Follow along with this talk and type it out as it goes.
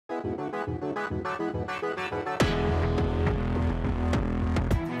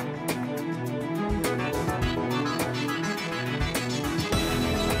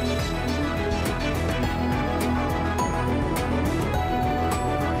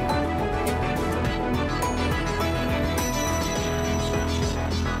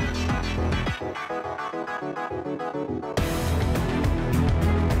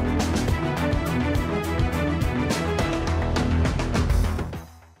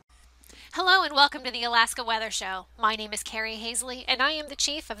Hello and welcome to the Alaska Weather Show. My name is Carrie Hazley and I am the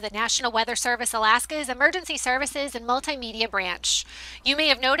Chief of the National Weather Service Alaska's Emergency Services and Multimedia Branch. You may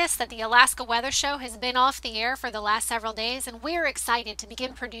have noticed that the Alaska Weather Show has been off the air for the last several days and we're excited to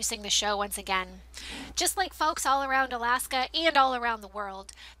begin producing the show once again. Just like folks all around Alaska and all around the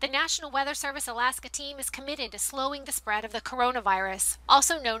world, the National Weather Service Alaska team is committed to slowing the spread of the coronavirus,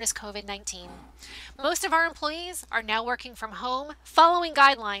 also known as COVID-19. Most of our employees are now working from home, following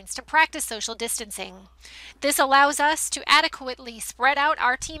guidelines to practice social distancing. This allows us to adequately spread out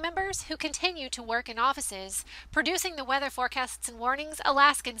our team members who continue to work in offices, producing the weather forecasts and warnings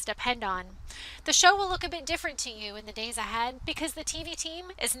Alaskans depend on. The show will look a bit different to you in the days ahead because the TV team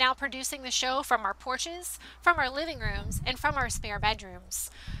is now producing the show from our porches, from our living rooms, and from our spare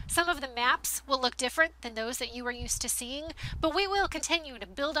bedrooms. Some of the maps will look different than those that you are used to seeing, but we will continue to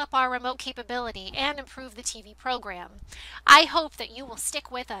build up our remote capability and improve the TV program. I hope that you will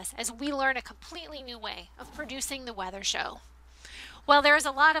stick with us as we learn a completely new way of producing the weather show. While there is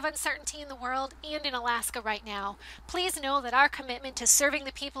a lot of uncertainty in the world and in Alaska right now, please know that our commitment to serving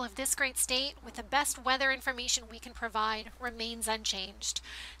the people of this great state with the best weather information we can provide remains unchanged.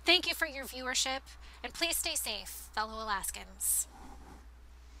 Thank you for your viewership, and please stay safe, fellow Alaskans.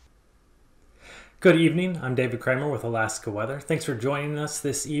 Good evening, I'm David Kramer with Alaska Weather. Thanks for joining us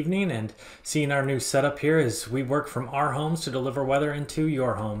this evening and seeing our new setup here as we work from our homes to deliver weather into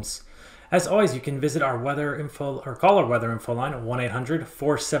your homes. As always, you can visit our weather info or call our weather info line at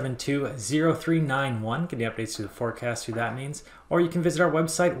 1-800-472-0391. Get the updates to the forecast, who that means. Or you can visit our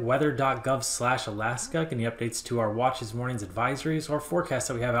website, weather.gov/Alaska. Get the updates to our watches, warnings, advisories, or forecasts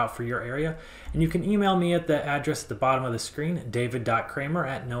that we have out for your area. And you can email me at the address at the bottom of the screen,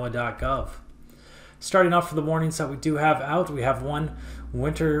 david.kramer@noaa.gov. Starting off for the warnings that we do have out, we have one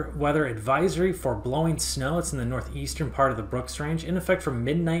winter weather advisory for blowing snow. It's in the northeastern part of the Brooks Range, in effect from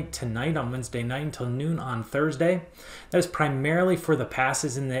midnight tonight on Wednesday night until noon on Thursday. That is primarily for the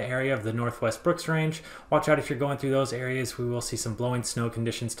passes in the area of the northwest Brooks Range. Watch out if you're going through those areas. We will see some blowing snow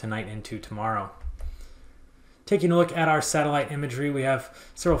conditions tonight into tomorrow. Taking a look at our satellite imagery, we have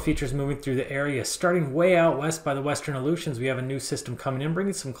several features moving through the area. Starting way out west by the western Aleutians, we have a new system coming in,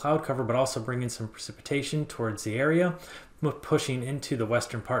 bringing some cloud cover, but also bringing some precipitation towards the area, pushing into the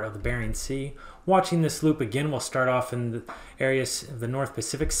western part of the Bering Sea. Watching this loop again, we'll start off in the areas of the North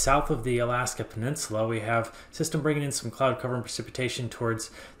Pacific, south of the Alaska Peninsula. We have a system bringing in some cloud cover and precipitation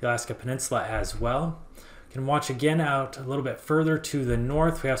towards the Alaska Peninsula as well. You can watch again out a little bit further to the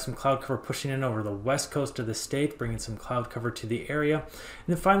north. We have some cloud cover pushing in over the west coast of the state, bringing some cloud cover to the area. And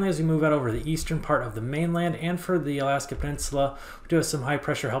then finally, as we move out over the eastern part of the mainland and for the Alaska Peninsula, we do have some high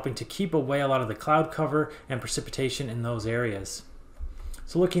pressure helping to keep away a lot of the cloud cover and precipitation in those areas.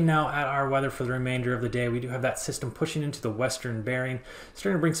 So looking now at our weather for the remainder of the day, we do have that system pushing into the western Bering,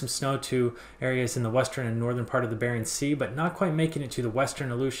 starting to bring some snow to areas in the western and northern part of the Bering Sea, but not quite making it to the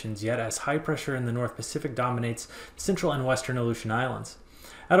western Aleutians yet, as high pressure in the North Pacific dominates the central and western Aleutian Islands.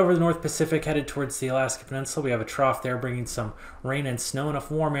 Out over the North Pacific, headed towards the Alaska Peninsula, we have a trough there bringing some rain and snow,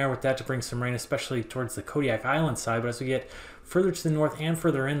 enough warm air with that to bring some rain, especially towards the Kodiak Island side. But as we get further to the north and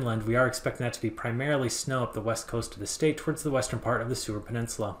further inland, we are expecting that to be primarily snow up the west coast of the state towards the western part of the Seward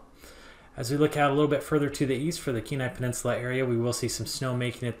Peninsula. As we look out a little bit further to the east for the Kenai Peninsula area, we will see some snow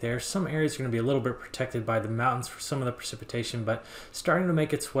making it there. Some areas are going to be a little bit protected by the mountains for some of the precipitation, but starting to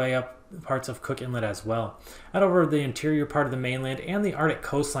make its way up parts of Cook Inlet as well. Out over the interior part of the mainland and the Arctic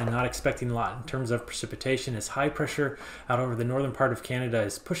coastline, not expecting a lot in terms of precipitation, as high pressure out over the northern part of Canada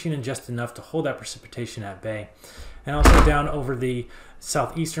is pushing in just enough to hold that precipitation at bay. And also down over the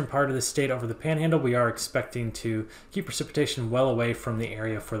southeastern part of the state, over the Panhandle, we are expecting to keep precipitation well away from the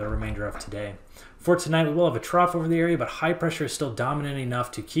area for the remainder of today. For tonight, we will have a trough over the area, but high pressure is still dominant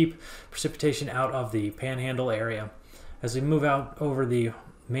enough to keep precipitation out of the Panhandle area. As we move out over the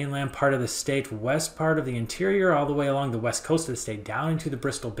mainland part of the state, west part of the interior, all the way along the west coast of the state, down into the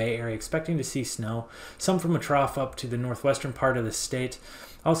Bristol Bay area, expecting to see snow, some from a trough up to the northwestern part of the state.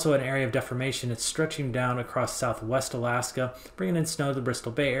 Also an area of deformation, it's stretching down across southwest Alaska, bringing in snow to the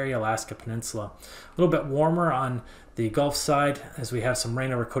Bristol Bay area, Alaska Peninsula. A little bit warmer on the Gulf side as we have some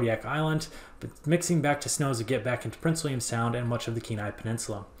rain over Kodiak Island, but mixing back to snow as we get back into Prince William Sound and much of the Kenai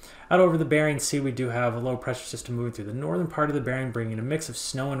Peninsula. Out over the Bering Sea, we do have a low pressure system moving through the northern part of the Bering, bringing a mix of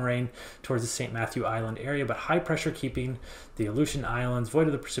snow and rain towards the St. Matthew Island area, but high pressure keeping the Aleutian Islands void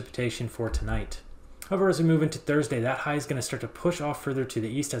of the precipitation for tonight. However, as we move into Thursday, that high is going to start to push off further to the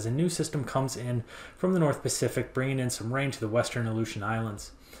east as a new system comes in from the North Pacific, bringing in some rain to the western Aleutian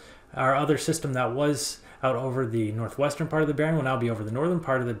Islands. Our other system that was out over the northwestern part of the Bering will now be over the northern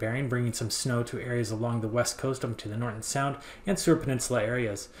part of the Bering, bringing some snow to areas along the west coast up to the Norton Sound and Seward Peninsula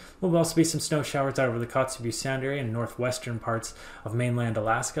areas. There will also be some snow showers out over the Kotzebue Sound area and northwestern parts of mainland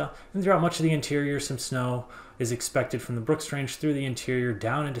Alaska. And throughout much of the interior, some snow is expected from the Brooks Range through the interior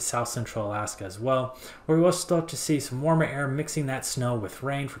down into south central Alaska as well, where we will start to see some warmer air mixing that snow with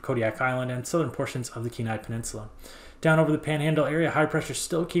rain for Kodiak Island and southern portions of the Kenai Peninsula. Down over the Panhandle area, high pressure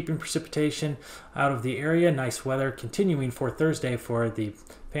still keeping precipitation out of the area. Nice weather continuing for Thursday for the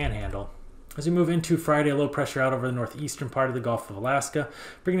Panhandle. As we move into Friday, low pressure out over the northeastern part of the Gulf of Alaska,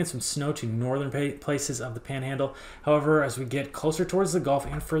 bringing in some snow to northern places of the Panhandle. However, as we get closer towards the Gulf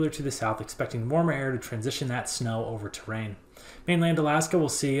and further to the south, expecting warmer air to transition that snow over to rain. Mainland Alaska will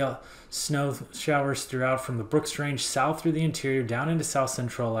see snow showers throughout from the Brooks Range south through the interior down into south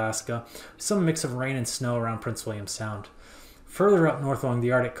central Alaska, some mix of rain and snow around Prince William Sound. Further up north along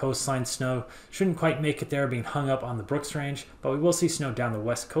the Arctic coastline, snow shouldn't quite make it there, being hung up on the Brooks Range, but we will see snow down the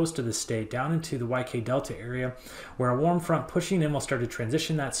west coast of the state, down into the YK Delta area, where a warm front pushing in will start to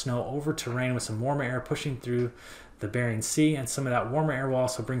transition that snow over to rain with some warmer air pushing through the Bering Sea, and some of that warmer air will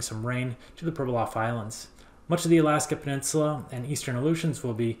also bring some rain to the Pribilof Islands. Much of the Alaska Peninsula and eastern Aleutians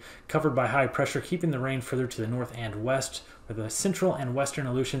will be covered by high pressure, keeping the rain further to the north and west, where the central and western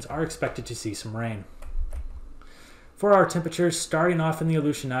Aleutians are expected to see some rain. For our temperatures, starting off in the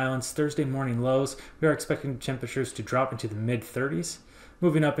Aleutian Islands, Thursday morning lows, we are expecting temperatures to drop into the mid-30s.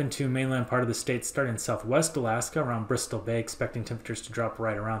 Moving up into mainland part of the state, starting in southwest Alaska, around Bristol Bay, expecting temperatures to drop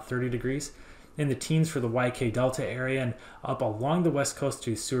right around 30 degrees. In the teens for the YK Delta area and up along the west coast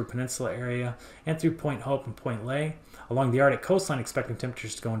to Seward Peninsula area and through Point Hope and Point Lay. Along the Arctic coastline, expecting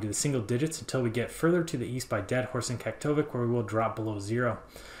temperatures to go into the single digits until we get further to the east by Dead Horse and Kaktovik, where we will drop below zero.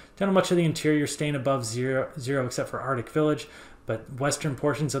 Down to much of the interior, staying above zero except for Arctic Village, but western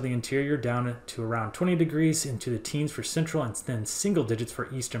portions of the interior down to around 20 degrees into the teens for central and then single digits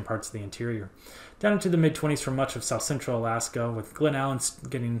for eastern parts of the interior. Down into the mid-20s for much of south central Alaska, with Glen Allen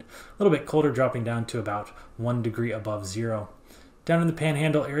getting a little bit colder, dropping down to about 1 degree above zero. Down in the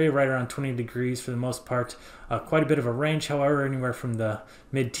Panhandle area, right around 20 degrees for the most part. Quite a bit of a range, however, anywhere from the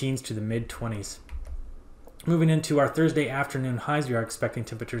mid-teens to the mid-20s. Moving into our Thursday afternoon highs, we are expecting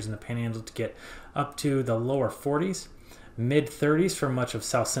temperatures in the Panhandle to get up to the lower 40s. Mid-30s for much of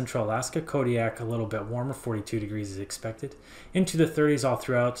south central Alaska. Kodiak a little bit warmer, 42 degrees is expected. Into the 30s all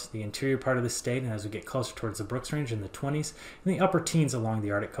throughout the interior part of the state, and as we get closer towards the Brooks Range, in the 20s, and the upper teens along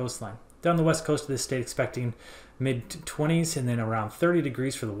the Arctic coastline. Down the west coast of the state, expecting mid-20s and then around 30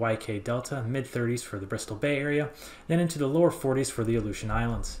 degrees for the YK Delta, mid-30s for the Bristol Bay area, then into the lower 40s for the Aleutian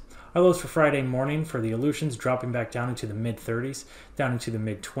Islands. Our lows for Friday morning for the Aleutians dropping back down into the mid-30s, down into the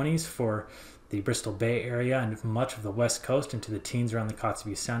mid-20s for the Bristol Bay area and much of the west coast, into the teens around the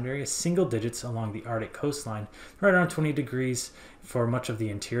Kotzebue Sound area, single digits along the Arctic coastline, right around 20 degrees for much of the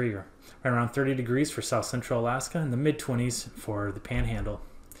interior, right around 30 degrees for south central Alaska, and the mid-20s for the Panhandle.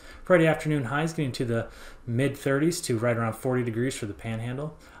 Friday afternoon highs getting to the mid-30s to right around 40 degrees for the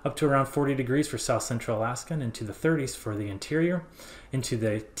Panhandle, up to around 40 degrees for south central Alaska, and into the 30s for the interior, into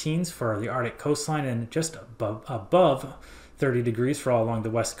the teens for the Arctic coastline, and just above 30 degrees for all along the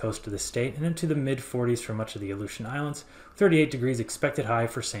west coast of the state, and into the mid-40s for much of the Aleutian Islands, 38 degrees expected high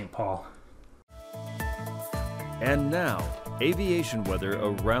for St. Paul. And now, aviation weather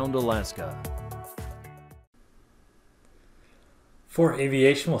around Alaska. For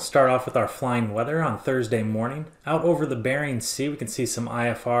aviation, we'll start off with our flying weather on Thursday morning. Out over the Bering Sea, we can see some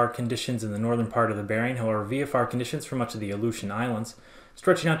IFR conditions in the northern part of the Bering, however VFR conditions for much of the Aleutian Islands.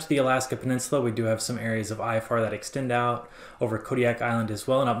 Stretching out to the Alaska Peninsula, we do have some areas of IFR that extend out over Kodiak Island as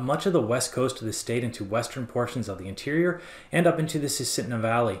well, and up much of the west coast of the state into western portions of the interior and up into the Susitna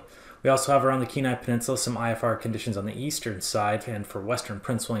Valley. We also have around the Kenai Peninsula some IFR conditions on the eastern side and for western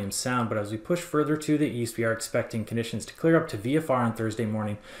Prince William Sound, but as we push further to the east, we are expecting conditions to clear up to VFR on Thursday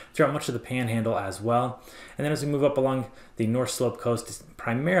morning throughout much of the Panhandle as well. And then as we move up along the North Slope coast, it's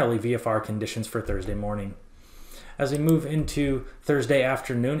primarily VFR conditions for Thursday morning. As we move into Thursday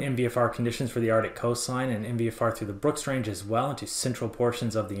afternoon, MVFR conditions for the Arctic coastline and MVFR through the Brooks Range as well into central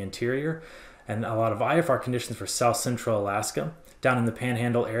portions of the interior, and a lot of IFR conditions for south central Alaska. Down in the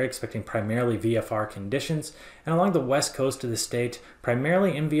Panhandle area, expecting primarily VFR conditions, and along the west coast of the state,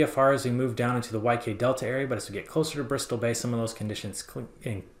 primarily MVFR as we move down into the YK Delta area, but as we get closer to Bristol Bay, some of those conditions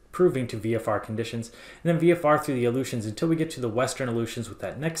improving to VFR conditions, and then VFR through the Aleutians until we get to the western Aleutians. With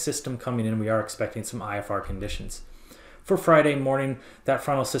that next system coming in, we are expecting some IFR conditions. For Friday morning, that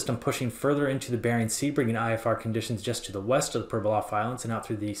frontal system pushing further into the Bering Sea, bringing IFR conditions just to the west of the Pribilof Islands and out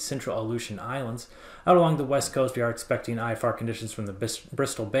through the central Aleutian Islands. Out along the west coast, we are expecting IFR conditions from the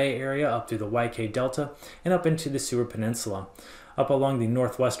Bristol Bay area up through the YK Delta and up into the Seward Peninsula. Up along the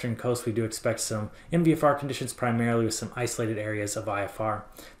northwestern coast, we do expect some MVFR conditions, primarily with some isolated areas of IFR.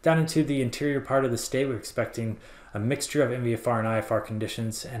 Down into the interior part of the state, we're expecting a mixture of MVFR and IFR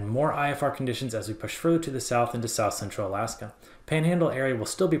conditions, and more IFR conditions as we push further to the south into south central Alaska. Panhandle area will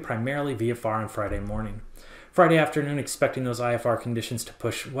still be primarily VFR on Friday morning. Friday afternoon, expecting those IFR conditions to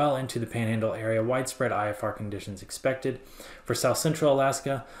push well into the Panhandle area. Widespread IFR conditions expected. For south central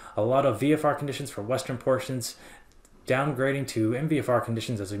Alaska, a lot of VFR conditions for western portions, downgrading to MVFR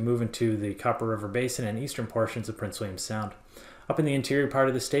conditions as we move into the Copper River Basin and eastern portions of Prince William Sound. Up in the interior part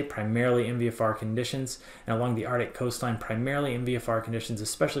of the state, primarily MVFR conditions, and along the Arctic coastline, primarily MVFR conditions,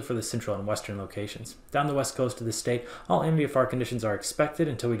 especially for the central and western locations. Down the west coast of the state, all MVFR conditions are expected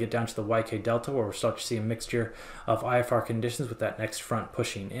until we get down to the YK Delta, where we'll start to see a mixture of IFR conditions with that next front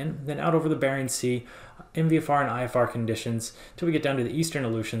pushing in. Then out over the Bering Sea, MVFR and IFR conditions until we get down to the eastern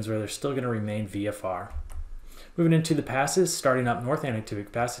Aleutians, where they're still going to remain VFR. Moving into the passes, starting up North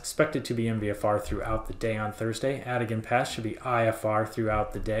Anaktuvuk Pass, expected to be MVFR throughout the day on Thursday. Adigan Pass should be IFR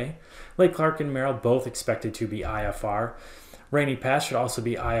throughout the day. Lake Clark and Merrill both expected to be IFR. Rainy Pass should also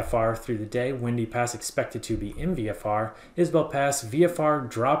be IFR through the day. Windy Pass expected to be MVFR. Isabel Pass, VFR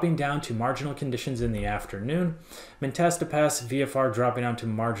dropping down to marginal conditions in the afternoon. Mentasta Pass, VFR dropping down to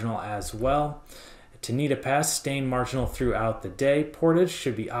marginal as well. Tanita Pass staying marginal throughout the day. Portage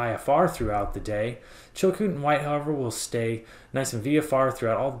should be IFR throughout the day. Chilkoot and White, however, will stay nice and VFR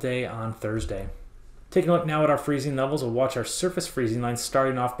throughout all day on Thursday. Taking a look now at our freezing levels, we'll watch our surface freezing lines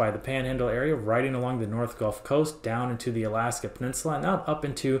starting off by the Panhandle area, riding along the North Gulf Coast, down into the Alaska Peninsula, and out up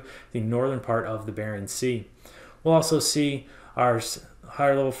into the northern part of the Bering Sea. We'll also see our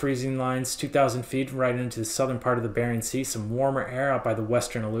higher level freezing lines 2,000 feet right into the southern part of the Bering Sea. Some warmer air out by the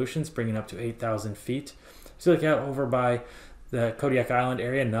western Aleutians, bringing up to 8,000 feet. So look out over by the Kodiak Island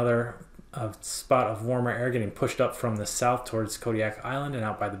area, another spot of warmer air getting pushed up from the south towards Kodiak Island and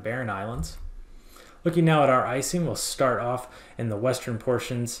out by the Barren Islands. Looking now at our icing, we'll start off in the western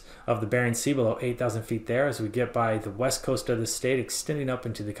portions of the Bering Sea below 8,000 feet there as we get by the west coast of the state, extending up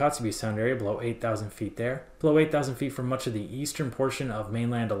into the Kotzebue Sound area below 8,000 feet there. Below 8,000 feet for much of the eastern portion of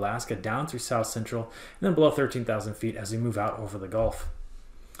mainland Alaska down through south central, and then below 13,000 feet as we move out over the Gulf.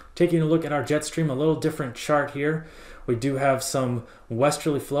 Taking a look at our jet stream, a little different chart here. We do have some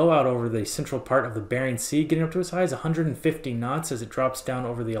westerly flow out over the central part of the Bering Sea, getting up to as high as 150 knots as it drops down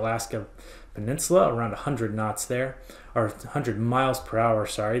over the Alaska Peninsula, around 100 knots there, or 100 miles per hour,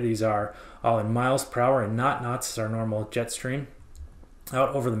 sorry. These are all in miles per hour and not knots as our normal jet stream. Out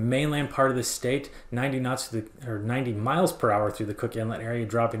over the mainland part of the state, 90 miles per hour through the Cook Inlet area,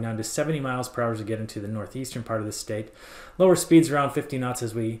 dropping down to 70 miles per hour as we get into the northeastern part of the state. Lower speeds around 50 knots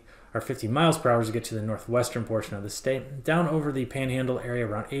as we are 50 miles per hour as we get to the northwestern portion of the state. Down over the Panhandle area,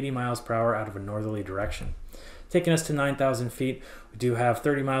 around 80 miles per hour out of a northerly direction. Taking us to 9,000 feet, we do have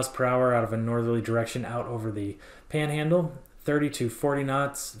 30 miles per hour out of a northerly direction out over the Panhandle. 30 to 40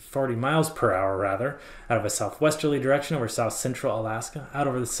 knots, 40 miles per hour rather, out of a southwesterly direction over south central Alaska, out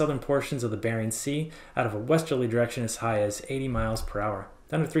over the southern portions of the Bering Sea, out of a westerly direction as high as 80 miles per hour.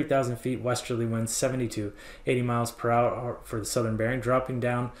 Down to 3,000 feet, westerly winds 70 to 80 miles per hour for the southern Bering, dropping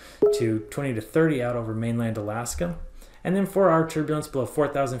down to 20 to 30 out over mainland Alaska. And then for our turbulence, below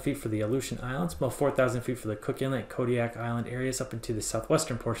 4,000 feet for the Aleutian Islands, below 4,000 feet for the Cook Inlet, Kodiak Island areas up into the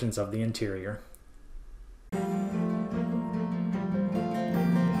southwestern portions of the interior.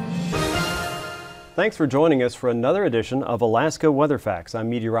 Thanks for joining us for another edition of Alaska Weather Facts. I'm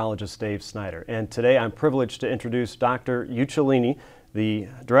meteorologist Dave Snider, and today I'm privileged to introduce Dr. Uccellini, the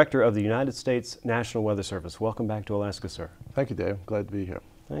Director of the United States National Weather Service. Welcome back to Alaska, sir. Thank you, Dave. Glad to be here.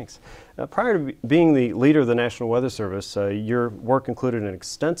 Thanks. Prior to being the leader of the National Weather Service, your work included an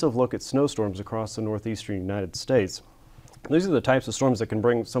extensive look at snowstorms across the northeastern United States. These are the types of storms that can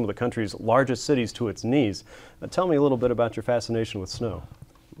bring some of the country's largest cities to its knees. Tell me a little bit about your fascination with snow.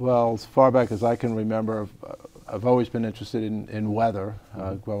 Well, as far back as I can remember, I've always been interested in weather,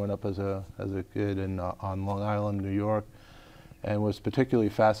 growing up as a kid on Long Island, New York, and was particularly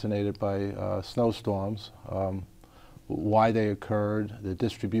fascinated by snowstorms, why they occurred. The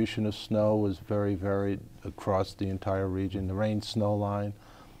distribution of snow was very varied across the entire region. The rain-snow line,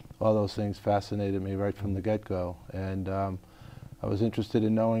 all those things fascinated me right from the get-go. And I was interested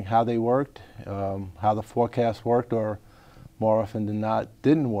in knowing how they worked, how the forecast worked, or more often than not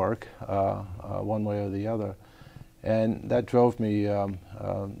didn't work one way or the other. And that drove me,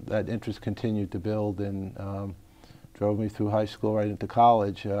 that interest continued to build and drove me through high school right into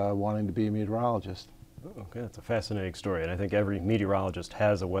college, wanting to be a meteorologist. Oh, okay, that's a fascinating story, and I think every meteorologist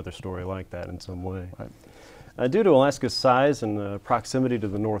has a weather story like that in some way. Right. Due to Alaska's size and proximity to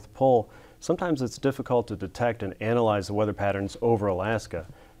the North Pole, sometimes it's difficult to detect and analyze the weather patterns over Alaska.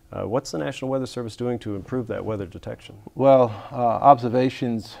 What's the National Weather Service doing to improve that weather detection? Well,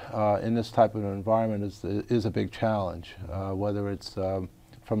 observations in this type of environment is a big challenge, whether it's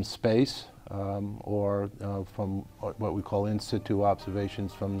from space or from what we call in situ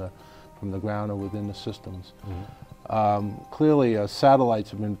observations from the ground or within the systems. Clearly,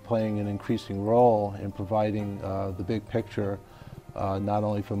 satellites have been playing an increasing role in providing the big picture, not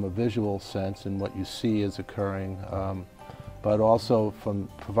only from a visual sense in what you see is occurring, but also from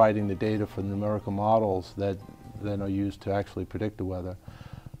providing the data for numerical models that then are used to actually predict the weather.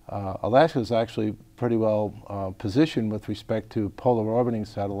 Alaska is actually pretty well positioned with respect to polar orbiting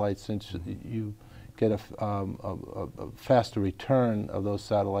satellites, since you get a faster return of those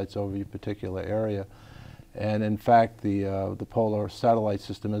satellites over your particular area. And in fact, the polar satellite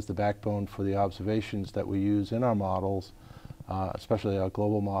system is the backbone for the observations that we use in our models, especially our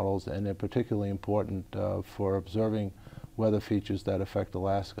global models, and they're particularly important for observing weather features that affect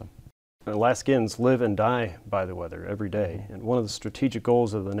Alaska. Alaskans live and die by the weather every day, and one of the strategic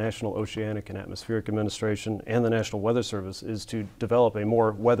goals of the National Oceanic and Atmospheric Administration and the National Weather Service is to develop a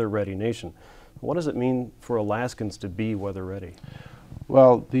more weather-ready nation. What does it mean for Alaskans to be weather-ready?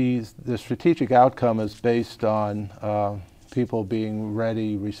 Well, the strategic outcome is based on people being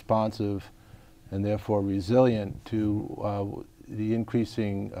ready, responsive, and therefore resilient to the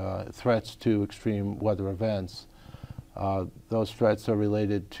increasing threats to extreme weather events. Those threats are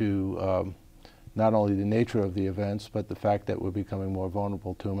related to not only the nature of the events, but the fact that we're becoming more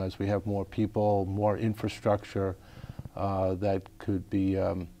vulnerable to them as we have more people, more infrastructure that could be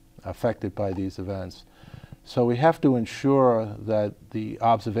affected by these events. So we have to ensure that the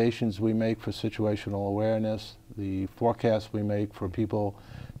observations we make for situational awareness, the forecasts we make for people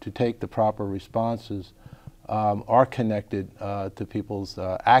to take the proper responses, are connected to people's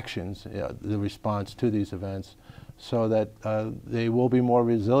actions, the response to these events, so that they will be more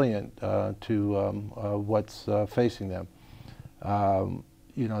resilient to what's facing them.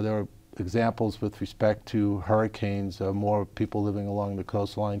 You know, there are examples with respect to hurricanes. More people living along the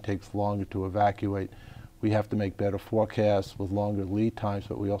coastline takes longer to evacuate. We have to make better forecasts with longer lead times,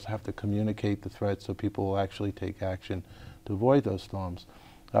 but we also have to communicate the threat so people will actually take action to avoid those storms.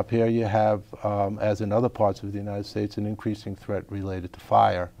 Up here you have, as in other parts of the United States, an increasing threat related to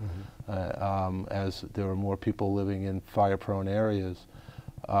fire. As there are more people living in fire-prone areas,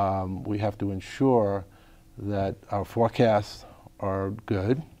 we have to ensure that our forecasts are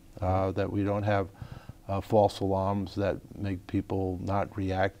good, that we don't have false alarms that make people not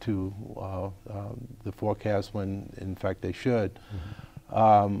react to the forecast when in fact they should.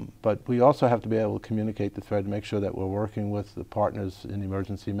 But we also have to be able to communicate the threat and make sure that we're working with the partners in the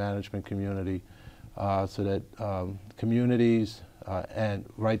emergency management community so that communities and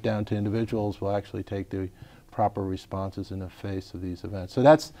right down to individuals will actually take the proper responses in the face of these events. So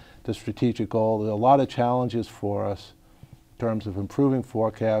that's the strategic goal. There are a lot of challenges for us in terms of improving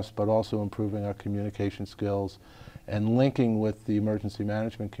forecasts, but also improving our communication skills and linking with the emergency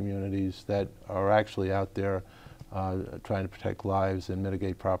management communities that are actually out there trying to protect lives and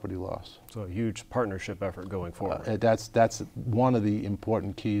mitigate property loss. So a huge partnership effort going forward. That's one of the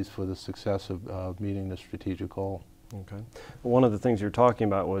important keys for the success of meeting the strategic goal. Okay. Well, one of the things you're talking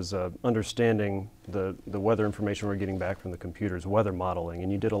about was understanding the weather information we're getting back from the computers, weather modeling,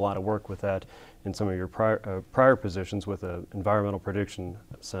 and you did a lot of work with that in some of your prior positions with the Environmental Prediction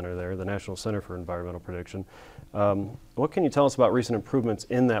Center there, the National Center for Environmental Prediction. What can you tell us about recent improvements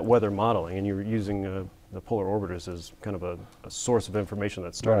in that weather modeling? And you were using the polar orbiters as kind of a source of information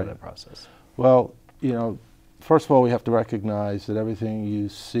that started that process. Well, you know, first of all, we have to recognize that everything you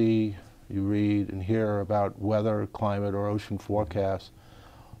see, you read and hear about weather, climate, or ocean forecasts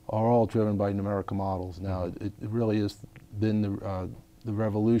are all driven by numerical models. Now, it really has been the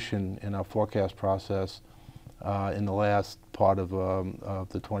revolution in our forecast process in the last part of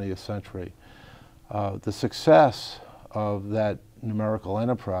the 20th century. The success of that numerical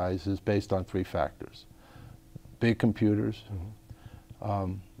enterprise is based on three factors: big computers,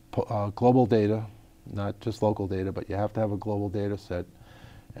 global data, not just local data, but you have to have a global data set,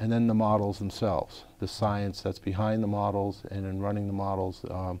 and then the models themselves, the science that's behind the models and in running the models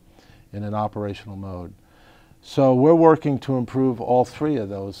in an operational mode. So we're working to improve all three of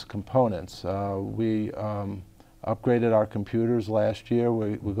those components. We upgraded our computers last year.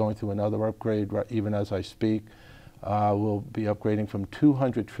 We're going through another upgrade even as I speak. We'll be upgrading from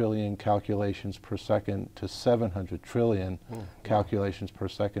 200 trillion calculations per second to 700 trillion calculations per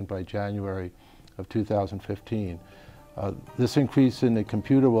second by January of 2015. This increase in the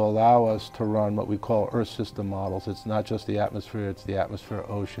computer will allow us to run what we call Earth system models. It's not just the atmosphere, it's the atmosphere,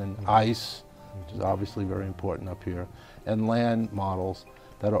 ocean, ice, which is obviously very important up here, and land models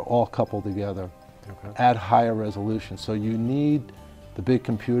that are all coupled together at higher resolution. So you need the big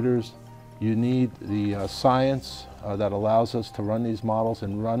computers, you need the science that allows us to run these models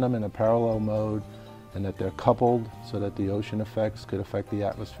and run them in a parallel mode, and that they're coupled so that the ocean effects could affect the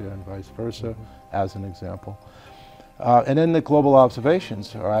atmosphere and vice versa, as an example. And then the global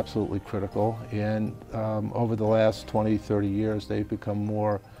observations are absolutely critical, and over the last 20, 30 years they've become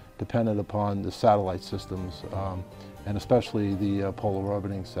more dependent upon the satellite systems, and especially the polar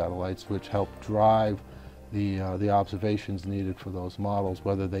orbiting satellites, which help drive the observations needed for those models,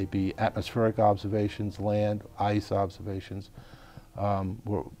 whether they be atmospheric observations, land, ice observations.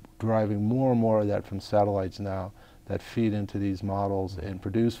 We're deriving more and more of that from satellites now that feed into these models and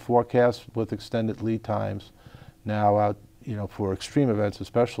produce forecasts with extended lead times. Now out, for extreme events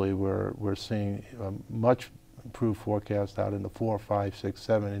especially, we're seeing much improved forecast out in the 4, 5, 6,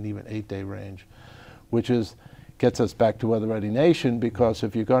 7, and even 8-day range, which gets us back to Weather Ready Nation, because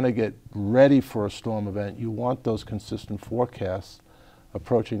if you're going to get ready for a storm event, you want those consistent forecasts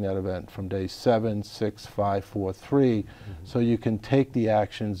approaching that event from day 7, 6, 5, 4, 3, so you can take the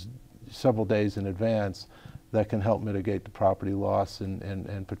actions several days in advance that can help mitigate the property loss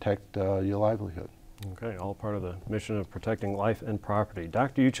and protect your livelihood. Okay, all part of the mission of protecting life and property.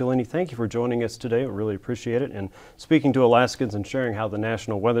 Dr. Uccellini, thank you for joining us today. We really appreciate it, and speaking to Alaskans and sharing how the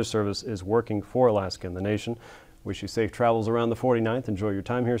National Weather Service is working for Alaska and the nation. Wish you safe travels around the 49th. Enjoy your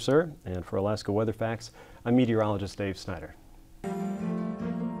time here, sir. And for Alaska Weather Facts, I'm meteorologist Dave Snider.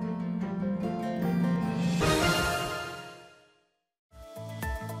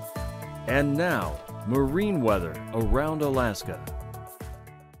 And now, marine weather around Alaska.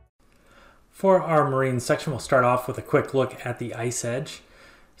 For our marine section, we'll start off with a quick look at the ice edge.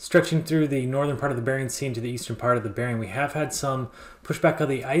 Stretching through the northern part of the Bering Sea into the eastern part of the Bering, we have had some pushback of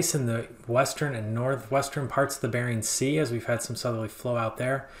the ice in the western and northwestern parts of the Bering Sea, as we've had some southerly flow out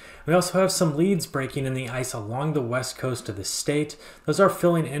there. We also have some leads breaking in the ice along the west coast of the state. Those are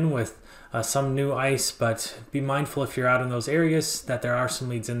filling in with some new ice, but be mindful if you're out in those areas that there are some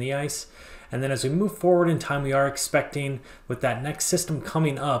leads in the ice. And then as we move forward in time, we are expecting, with that next system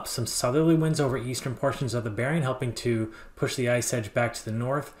coming up, some southerly winds over eastern portions of the Bering, helping to push the ice edge back to the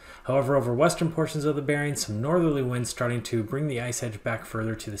north. However, over western portions of the Bering, some northerly winds starting to bring the ice edge back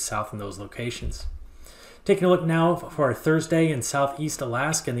further to the south in those locations. Taking a look now for our Thursday in southeast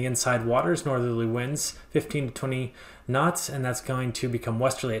Alaska and the inside waters, northerly winds 15 to 20 knots, and that's going to become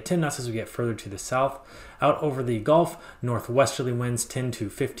westerly at 10 knots as we get further to the south. Out over the Gulf, northwesterly winds 10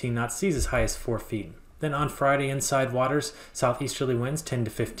 to 15 knots, seas as high as 4 feet. Then on Friday, inside waters, southeasterly winds 10 to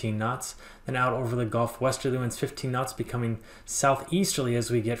 15 knots. Then out over the Gulf, westerly winds 15 knots, becoming southeasterly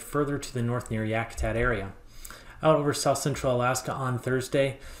as we get further to the north near Yakutat area. Out over south central Alaska on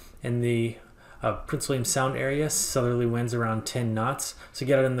Thursday, in the Prince William Sound area, southerly winds around 10 knots. So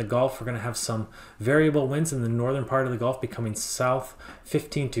get out in the Gulf, we're going to have some variable winds in the northern part of the Gulf, becoming south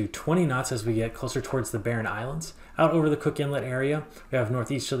 15 to 20 knots as we get closer towards the Barren Islands. Out over the Cook Inlet area, we have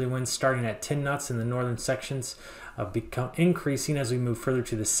northeasterly winds starting at 10 knots in the northern sections, increasing as we move further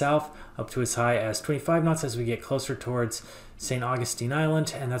to the south, up to as high as 25 knots as we get closer towards St. Augustine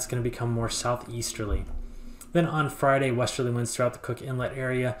Island, and that's going to become more southeasterly. Then on Friday, westerly winds throughout the Cook Inlet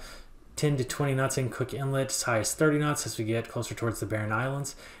area, 10 to 20 knots in Cook Inlet, as high as 30 knots as we get closer towards the Barren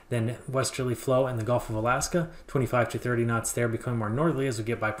Islands. Then westerly flow in the Gulf of Alaska, 25 to 30 knots there, becoming more northerly as we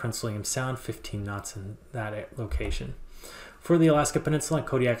get by Prince William Sound, 15 knots in that location. For the Alaska Peninsula and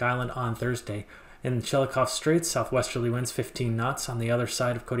Kodiak Island on Thursday, in Shelikof Straits, southwesterly winds 15 knots. On the other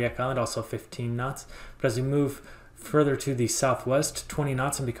side of Kodiak Island, also 15 knots. But as we move further to the southwest, 20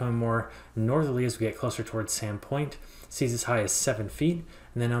 knots, and becoming more northerly as we get closer towards Sand Point, seas as high as 7 feet.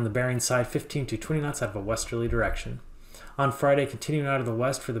 And then on the Bering side, 15 to 20 knots out of a westerly direction. On Friday, continuing out of the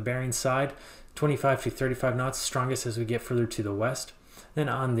west for the Bering side, 25 to 35 knots, strongest as we get further to the west. Then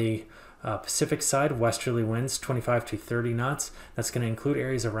on the Pacific side, westerly winds 25 to 30 knots. That's going to include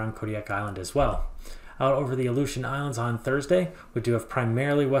areas around Kodiak Island as well. Out over the Aleutian Islands on Thursday, we do have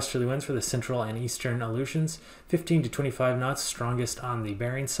primarily westerly winds for the central and eastern Aleutians, 15 to 25 knots, strongest on the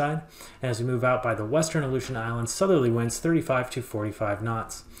Bering side. And as we move out by the western Aleutian Islands, southerly winds 35 to 45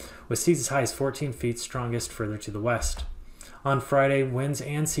 knots, with seas as high as 14 feet, strongest further to the west. On Friday, winds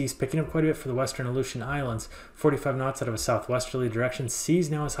and seas picking up quite a bit for the western Aleutian Islands. 45 knots out of a southwesterly direction. Seas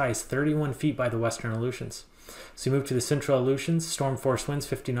now as high as 31 feet by the western Aleutians. So we move to the central Aleutians. Storm force winds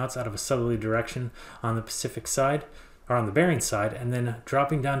 50 knots out of a southerly direction on the Pacific side, or on the Bering side, and then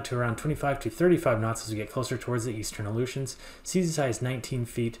dropping down to around 25 to 35 knots as we get closer towards the eastern Aleutians. Seas as high as 19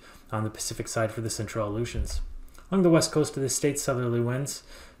 feet on the Pacific side for the central Aleutians. Along the west coast of the state, southerly winds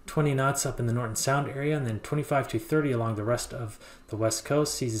 20 knots up in the Norton Sound area, and then 25 to 30 along the rest of the west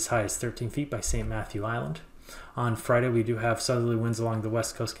coast. Seas as high as 13 feet by St. Matthew Island. On Friday, we do have southerly winds along the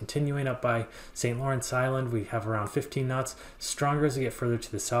west coast continuing up by St. Lawrence Island. We have around 15 knots. Stronger as we get further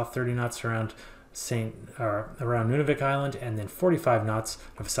to the south, 30 knots around Nunavik Island, and then 45 knots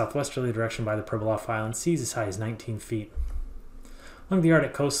of a southwesterly direction by the Pribilof Island. Seas as high as 19 feet. Along the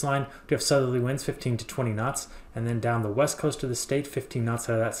Arctic coastline, we have southerly winds 15 to 20 knots, and then down the west coast of the state, 15 knots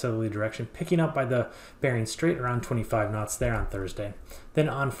out of that southerly direction, picking up by the Bering Strait, around 25 knots there on Thursday. Then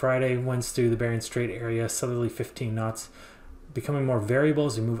on Friday, winds through the Bering Strait area, southerly 15 knots, becoming more variable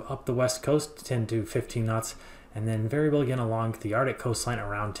as we move up the west coast, 10 to 15 knots, and then variable again along the Arctic coastline,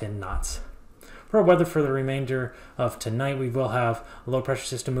 around 10 knots. For our weather for the remainder of tonight, we will have a low pressure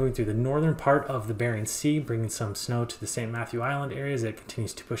system moving through the northern part of the Bering Sea, bringing some snow to the St. Matthew Island areas as it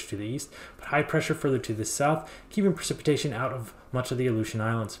continues to push to the east, but high pressure further to the south, keeping precipitation out of much of the Aleutian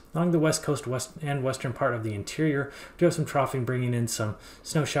Islands. Along the west coast and western part of the interior, we do have some troughing, bringing in some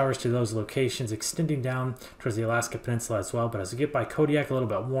snow showers to those locations, extending down towards the Alaska Peninsula as well. But as we get by Kodiak, a little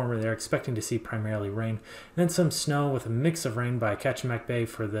bit warmer there, expecting to see primarily rain, and then some snow with a mix of rain by Kachemak Bay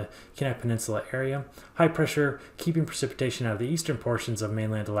for the Kenai Peninsula area. High pressure keeping precipitation out of the eastern portions of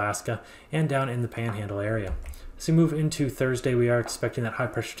mainland Alaska and down in the Panhandle area. As we move into Thursday, we are expecting that high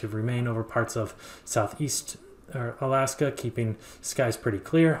pressure to remain over parts of southeast Alaska, keeping skies pretty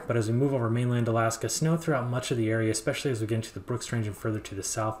clear. But as we move over mainland Alaska, snow throughout much of the area, especially as we get into the Brooks Range and further to the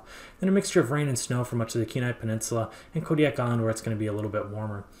south. Then a mixture of rain and snow for much of the Kenai Peninsula and Kodiak Island, where it's going to be a little bit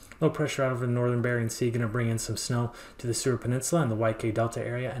warmer. Low pressure out over the northern Bering Sea going to bring in some snow to the Seward Peninsula and the White Delta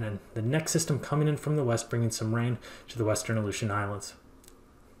area, and then the next system coming in from the west, bringing some rain to the western Aleutian Islands.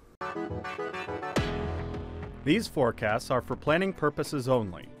 These forecasts are for planning purposes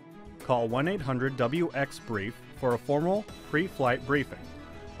only. Call 1-800-WX-BRIEF for a formal pre-flight briefing.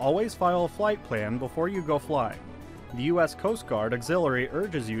 Always file a flight plan before you go flying. The U.S. Coast Guard Auxiliary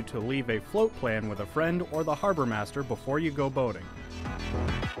urges you to leave a float plan with a friend or the harbor master before you go boating.